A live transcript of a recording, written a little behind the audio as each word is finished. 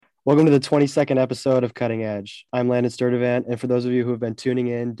Welcome to the 22nd episode of Cutting Edge. I'm Landon Sturdivant, and for those of you who have been tuning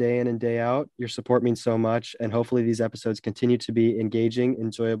in and day out, your support means so much, and hopefully these episodes continue to be engaging,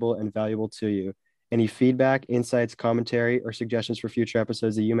 enjoyable, and valuable to you. Any feedback, insights, commentary, or suggestions for future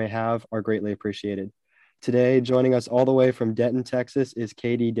episodes that you may have are greatly appreciated. Today, joining us all the way from Denton, Texas, is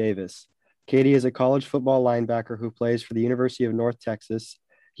KD Davis. KD is a college football linebacker who plays for the University of North Texas.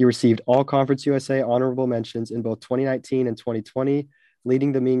 He received All Conference USA honorable mentions in both 2019 and 2020,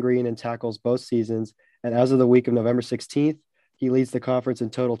 leading the Mean Green in tackles both seasons. And as of the week of November 16th, he leads the conference in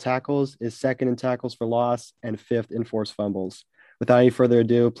total tackles, is second in tackles for loss, and fifth in forced fumbles. Without any further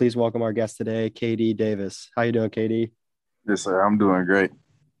ado, please welcome our guest today, KD Davis. How you doing, KD? Yes, sir. I'm doing great.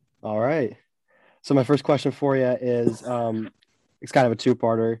 All right. So my first question for you is, it's kind of a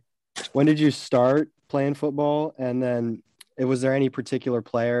two-parter. When did you start playing football? And then was there any particular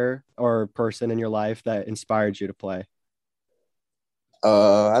player or person in your life that inspired you to play?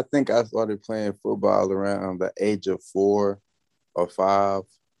 I think I started playing football around the age of 4 or 5.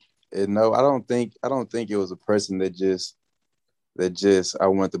 And no, I don't think it was a person that just I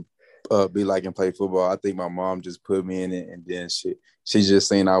wanted to be like and play football. I think my mom just put me in it, and then she just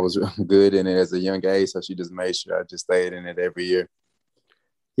seen I was good in it as a young age, so she just made sure I just stayed in it every year.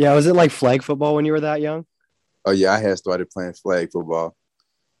 Yeah, was it like flag football when you were that young? Oh yeah, I had started playing flag football.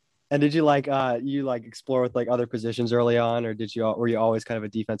 And did you like explore with like other positions early on, or were you always kind of a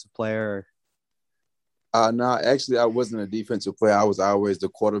defensive player? Or... No, actually, I wasn't a defensive player. I was always the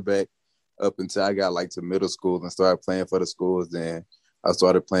quarterback up until I got like to middle school and started playing for the schools. Then I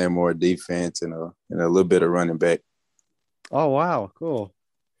started playing more defense and a little bit of running back. Oh wow, cool.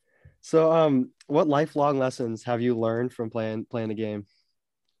 So what lifelong lessons have you learned from playing the game?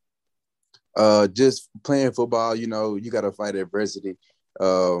 Just playing football, you got to fight adversity.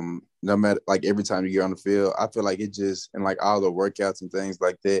 No matter like every time you get on the field, I feel like it just and like all the workouts and things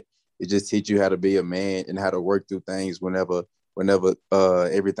like that, it just teach you how to be a man and how to work through things whenever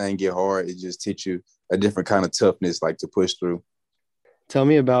everything get hard. It just teach you a different kind of toughness, like to push through. Tell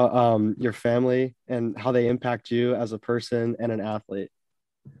me about your family and how they impact you as a person and an athlete.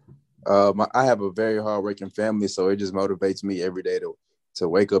 I have a very hardworking family, so it just motivates me every day to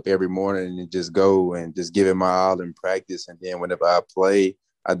wake up every morning and just go and just give it my all in practice. And then whenever I play,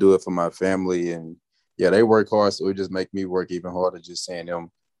 I do it for my family. And yeah, they work hard, so it just make me work even harder just seeing them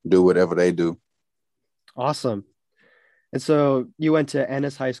do whatever they do. Awesome. And so you went to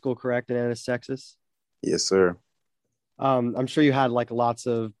Ennis High School, correct, in Ennis, Texas? Yes, sir. I'm sure you had like lots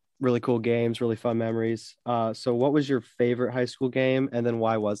of really cool games, really fun memories. So what was your favorite high school game, and then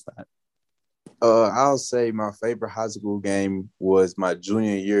why was that? I'll say my favorite high school game was my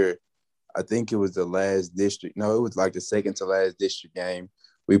junior year. I think it was the last district. No, it was like the second to last district game.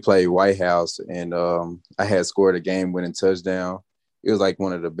 We played White House, and I had scored a game-winning touchdown. It was like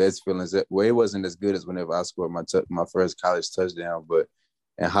one of the best feelings. Well, it wasn't as good as whenever I scored my first college touchdown, but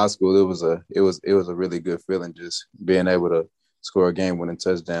in high school, it was a really good feeling just being able to score a game-winning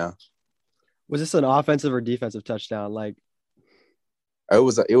touchdown. Was this an offensive or defensive touchdown? Like, It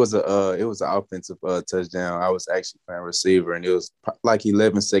was an offensive touchdown. I was actually playing receiver, and it was like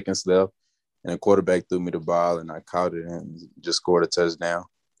 11 seconds left, and the quarterback threw me the ball, and I caught it and just scored a touchdown.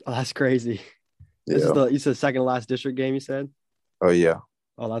 oh, that's crazy. This is Yeah. you said second to last district game, you said? Oh yeah.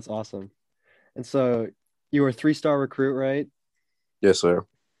 Oh, that's awesome. And so you were a three-star recruit, right? Yes, sir.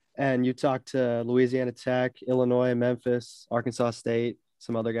 And you talked to Louisiana Tech, Illinois, Memphis, Arkansas State,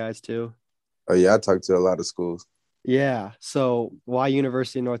 some other guys too. Oh yeah. I talked to a lot of schools. Yeah. So why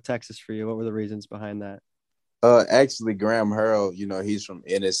University of North Texas for you? What were the reasons behind that? Actually, Graham Harrell, he's from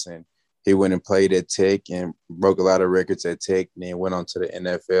Ennis, and he went and played at Tech and broke a lot of records at Tech, and then went on to the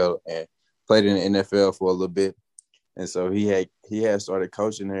NFL and played in the NFL for a little bit. And so he had started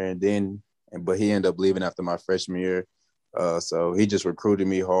coaching there, but he ended up leaving after my freshman year. So he just recruited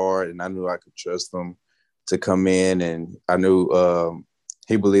me hard, and I knew I could trust him to come in, and I knew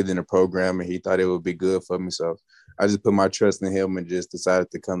he believed in the program, and he thought it would be good for me. So I just put my trust in him and just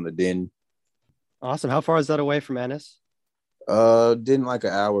decided to come to Denton. Awesome. How far is that away from Ennis? Didn't like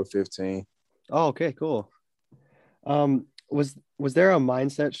an hour 15. Oh, okay, cool. Was there a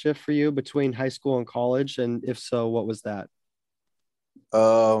mindset shift for you between high school and college? And if so, what was that?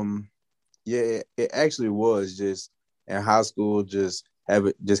 Um, yeah, it actually was just in high school, just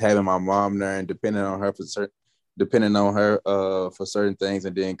having my mom there and depending on her for certain things,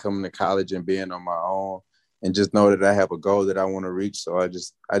 and then coming to college and being on my own, and just know that I have a goal that I want to reach. So I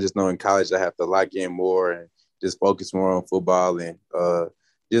just know in college I have to lock in more and just focus more on football and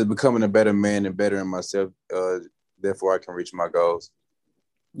just becoming a better man and bettering myself. Therefore, I can reach my goals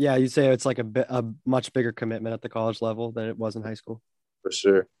Yeah, you'd say it's like a much bigger commitment at the college level than it was in high school. for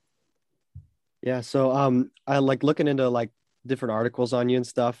sure. Yeah. So I like looking into like different articles on you and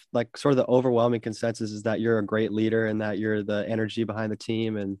stuff. Like sort of the overwhelming consensus is that you're a great leader and that you're the energy behind the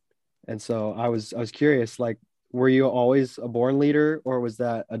team. And so I was curious, like, were you always a born leader or was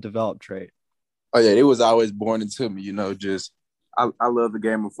that a developed trait? Oh yeah, it was always born into me. Just I love the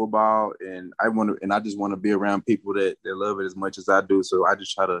game of football, and I just want to be around people that love it as much as I do. So I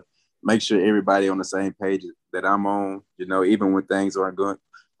just try to make sure everybody on the same page that I'm on. Even when things aren't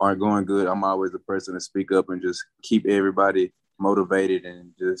going good, I'm always the person to speak up and just keep everybody motivated,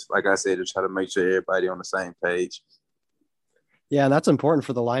 and just like I said, to try to make sure everybody on the same page. Yeah, and that's important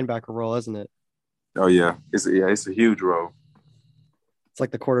for the linebacker role, isn't it? Oh yeah, it's a huge role. It's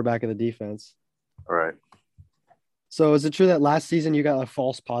like the quarterback of the defense. All right. So is it true that last season you got a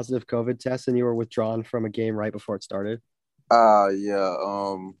false positive COVID test and you were withdrawn from a game right before it started?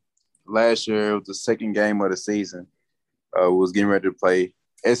 Yeah. Last year it was the second game of the season. We was getting ready to play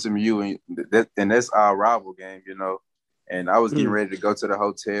SMU, and that's our rival game. And I was getting Hmm. ready to go to the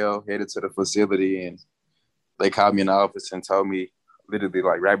hotel, headed to the facility, and they called me in the office and told me literally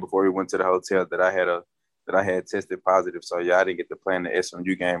like right before we went to the hotel that I had tested positive. So yeah, I didn't get to play in the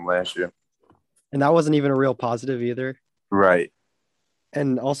SMU game last year. And that wasn't even a real positive either. Right.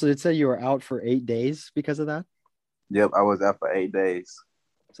 And also, it said you were out for 8 days because of that. Yep. I was out for 8 days.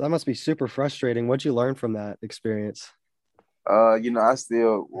 So that must be super frustrating. What'd you learn from that experience? I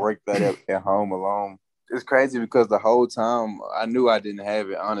still work that at home alone. It's crazy because the whole time I knew I didn't have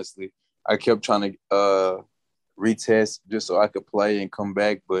it. Honestly, I kept trying to retest just so I could play and come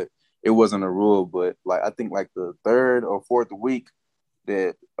back, but it wasn't a rule. But like I think like the third or fourth week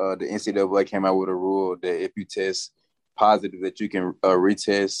that the NCAA came out with a rule that if you test positive, that you can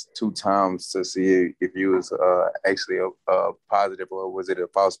retest 2 times to see if you was actually a positive or was it a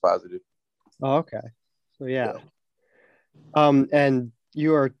false positive. Oh, okay. So yeah. Yeah, And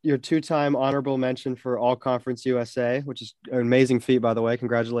you're two-time honorable mention for All Conference USA, which is an amazing feat, by the way.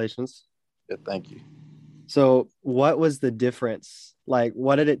 Congratulations. yeah. Thank you. So, what was the difference? Like,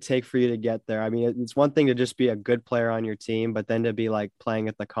 what did it take for you to get there? I mean, it's one thing to just be a good player on your team, but then to be like playing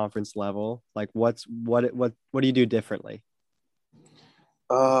at the conference level, like what do you do differently?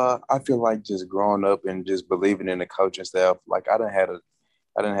 I feel like just growing up and just believing in the coaching staff. Like I didn't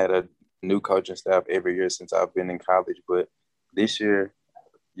had a new coaching staff every year since I've been in college, but this year,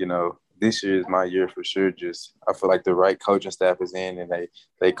 this year is my year for sure. Just I feel like the right coaching staff is in, and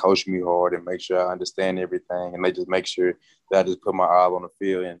they coach me hard and make sure I understand everything, and they just make sure that I just put my all on the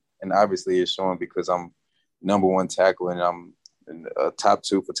field, and obviously it's showing because I'm number one tackle and I'm in, top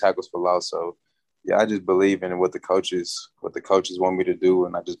two for tackles for loss. So yeah, I just believe in what the coaches want me to do,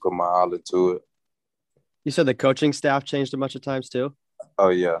 and I just put my all into it. You said the coaching staff changed a bunch of times too. Oh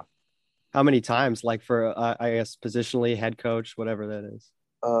yeah. How many times? Like for I guess positionally, head coach, whatever that is.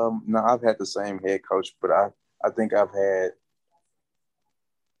 No, I've had the same head coach, but I think I've had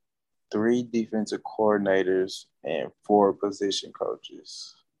three defensive coordinators and four position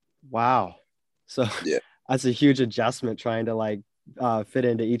coaches. Wow. So Yeah. that's a huge adjustment trying to like fit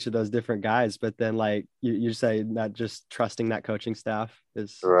into each of those different guys. But then like you say not just trusting that coaching staff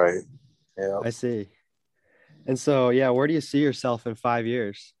is Right. Yeah. I see. And so yeah, where do you see yourself in 5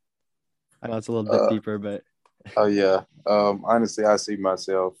 years? I know it's a little bit Uh, deeper, but oh yeah. Honestly, I see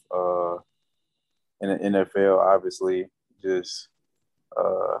myself in the NFL. Obviously, just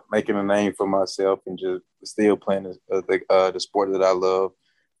making a name for myself and just still playing the sport that I love.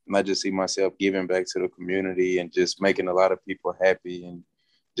 And I just see myself giving back to the community and just making a lot of people happy and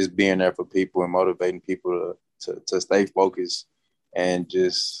just being there for people and motivating people to stay focused and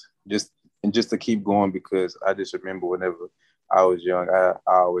just to keep going because I just remember whenever I was young, I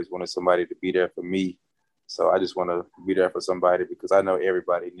always wanted somebody to be there for me. So I just want to be there for somebody because I know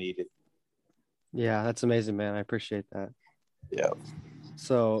everybody needed. yeah, that's amazing, man. I appreciate that. Yeah.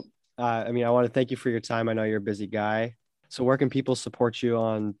 So I mean, I want to thank you for your time. I know you're a busy guy. So where can people support you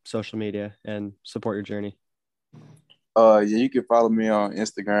on social media and support your journey? Yeah, you can follow me on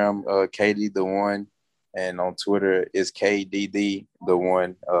Instagram, KD the one, and on Twitter it's KDD the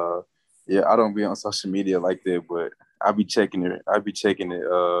one. Yeah, I don't be on social media like that, but I'll be checking it. I'll be checking it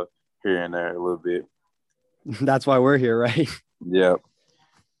here and there a little bit. That's why we're here, right? Yeah.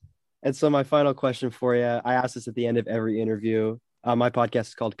 And so my final question for you, I ask this at the end of every interview. My podcast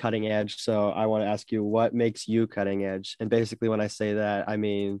is called Cutting Edge. So I want to ask you, what makes you cutting edge? And basically, when I say that, I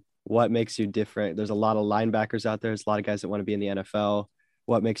mean, what makes you different? There's a lot of linebackers out there. There's a lot of guys that want to be in the NFL.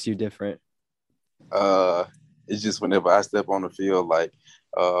 What makes you different? Uh, it's just whenever I step on the field, like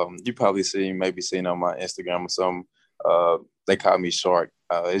you probably maybe seen on my Instagram or something. They call me Shark.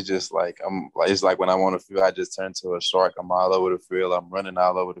 It's just like it's like when I'm on the field, I just turn to a shark. I'm all over the field. I'm running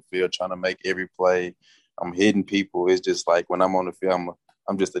all over the field, trying to make every play. I'm hitting people. It's just like when I'm on the field,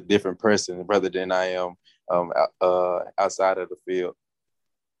 I'm just a different person rather than I am outside of the field.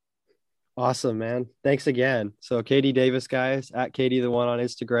 Awesome, man. Thanks again. So KD Davis, guys, at KD the one on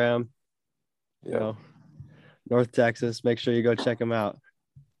Instagram, you Yeah. know, North Texas. Make sure you go check him out.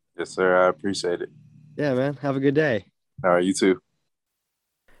 Yes, sir. I appreciate it. Yeah, man. Have a good day. All right, you too.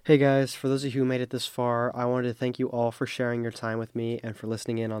 Hey guys, for those of you who made it this far, I wanted to thank you all for sharing your time with me and for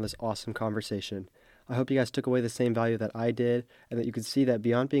listening in on this awesome conversation. I hope you guys took away the same value that I did and that you could see that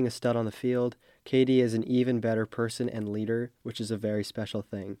beyond being a stud on the field, KD is an even better person and leader, which is a very special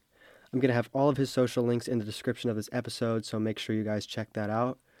thing. I'm going to have all of his social links in the description of this episode, so make sure you guys check that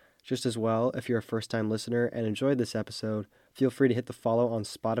out. Just as well, if you're a first time listener and enjoyed this episode, feel free to hit the follow on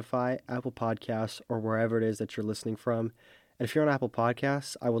Spotify, Apple Podcasts, or wherever it is that you're listening from. And if you're on Apple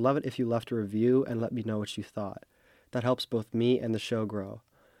Podcasts, I would love it if you left a review and let me know what you thought. That helps both me and the show grow.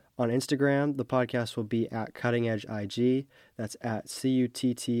 On Instagram, the podcast will be at Cutting Edge IG. That's at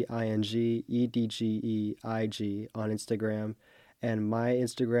CUTTINGEDGEIG on Instagram. And my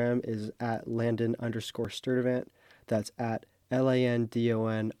Instagram is at Landon_Sturdivant. That's at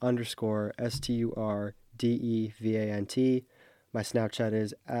LANDON_STURDEVANT. My Snapchat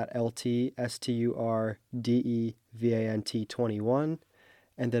is at LTSTURDEVANT21.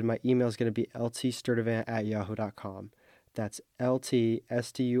 And then my email is going to be ltsturdivant@yahoo.com. That's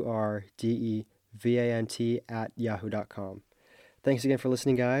LTSTURDEVANT@yahoo.com. Thanks again for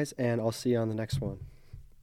listening, guys, and I'll see you on the next one.